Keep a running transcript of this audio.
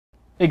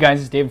Hey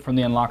guys, it's David from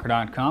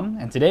theunlocker.com,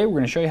 and today we're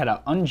going to show you how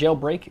to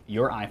unjailbreak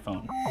your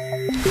iPhone.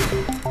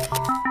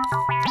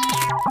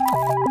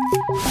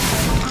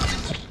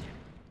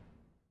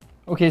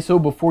 Okay, so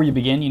before you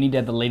begin, you need to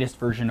have the latest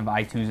version of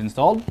iTunes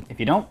installed. If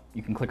you don't,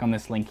 you can click on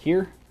this link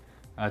here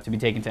to be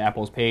taken to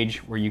Apple's page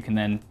where you can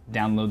then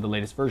download the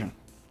latest version.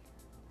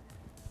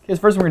 Okay,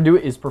 so first what we're going to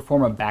do is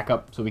perform a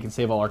backup so we can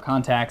save all our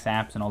contacts,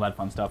 apps, and all that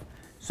fun stuff.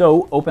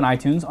 So open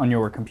iTunes on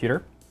your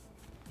computer,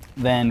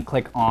 then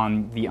click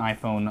on the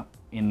iPhone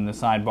in the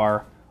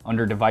sidebar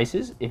under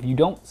Devices. If you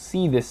don't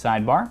see this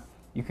sidebar,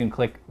 you can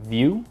click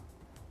View,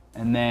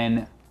 and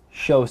then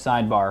Show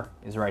Sidebar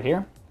is right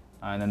here,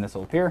 and then this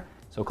will appear.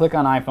 So click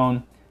on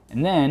iPhone,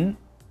 and then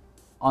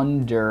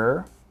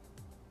under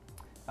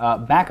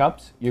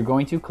Backups, you're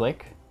going to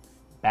click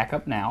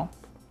Backup Now,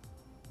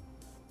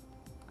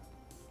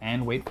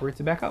 and wait for it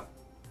to back up.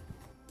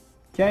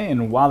 Okay,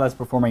 and while that's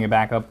performing a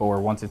backup,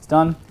 or once it's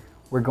done,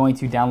 we're going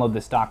to download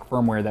the stock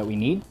firmware that we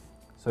need.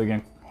 So you're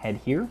going to head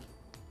here.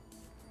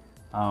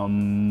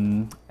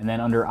 And then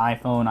under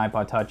iPhone,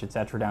 iPod Touch,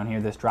 etc. down here,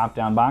 this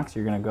drop-down box,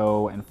 you're going to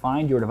go and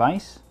find your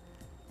device.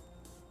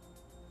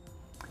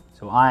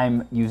 So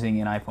I'm using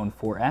an iPhone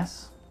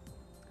 4S.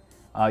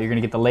 You're going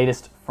to get the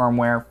latest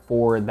firmware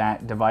for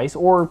that device,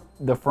 or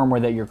the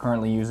firmware that you're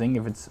currently using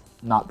if it's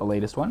not the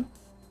latest one.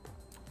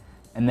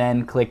 And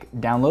then click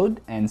Download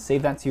and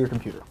save that to your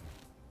computer.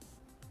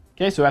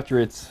 Okay, so after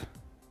it's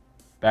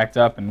backed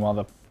up and while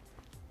the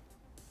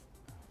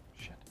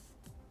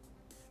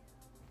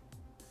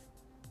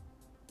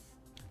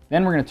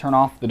Then we're going to turn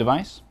off the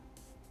device,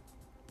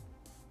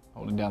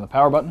 holding down the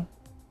power button,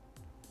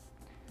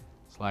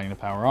 sliding the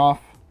power off,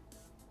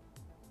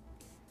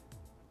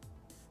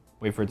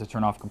 wait for it to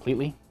turn off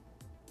completely.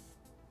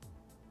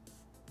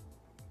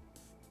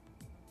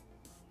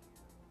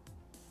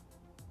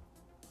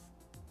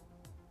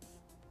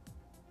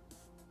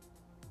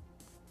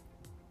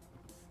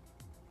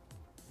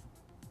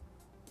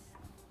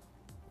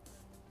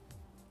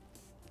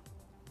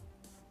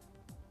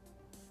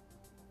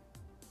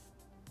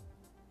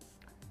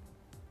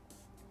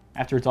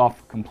 After it's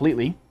off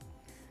completely,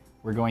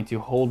 we're going to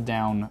hold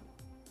down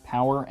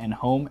power and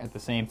home at the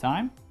same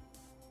time.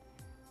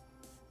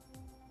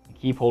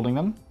 Keep holding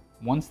them.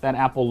 Once that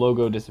Apple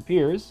logo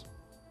disappears,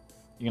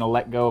 you're going to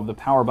let go of the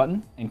power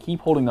button and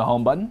keep holding the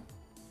home button.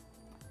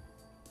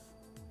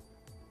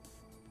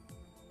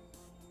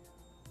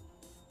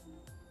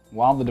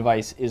 While the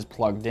device is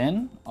plugged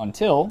in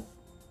until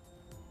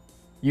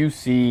you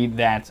see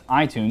that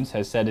iTunes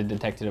has said it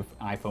detected an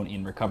iPhone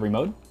in recovery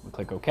mode. We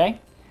click OK.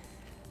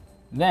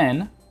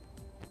 Then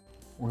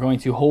we're going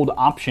to hold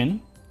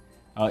Option.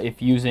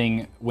 If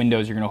using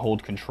Windows, you're going to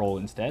hold Control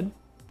instead.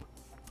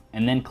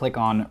 And then click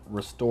on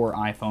Restore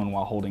iPhone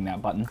while holding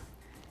that button.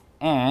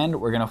 And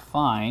we're going to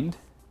find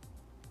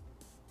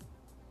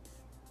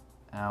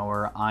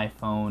our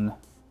iPhone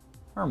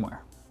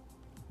firmware.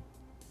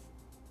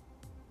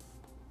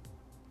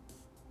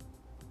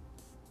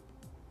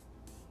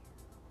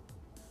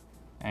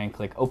 And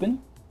click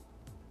Open.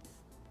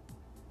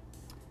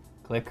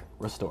 Click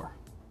Restore.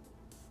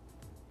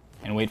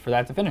 And wait for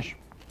that to finish.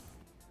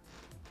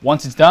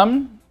 Once it's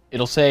done,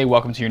 it'll say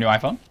welcome to your new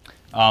iPhone.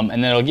 And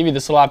then it'll give you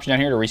this little option down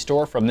here to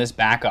restore from this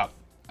backup.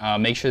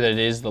 Make sure that it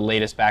is the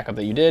latest backup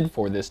that you did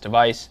for this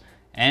device,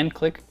 and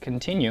click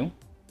continue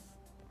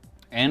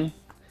and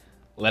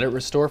let it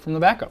restore from the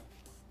backup.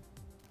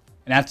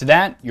 And after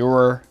that,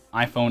 your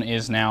iPhone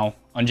is now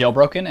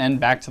unjailbroken and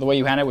back to the way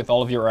you had it with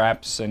all of your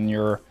apps and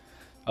your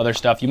other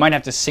stuff. You might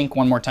have to sync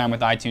one more time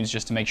with iTunes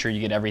just to make sure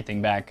you get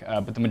everything back,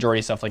 but the majority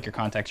of stuff like your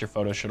contacts, your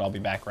photos should all be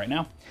back right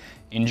now.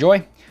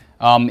 Enjoy.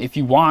 If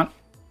you want,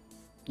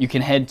 you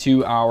can head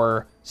to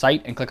our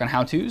site and click on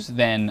How-Tos,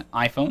 then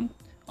iPhone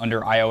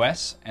under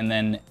iOS, and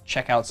then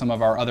check out some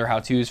of our other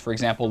how-tos, for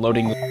example,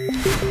 loading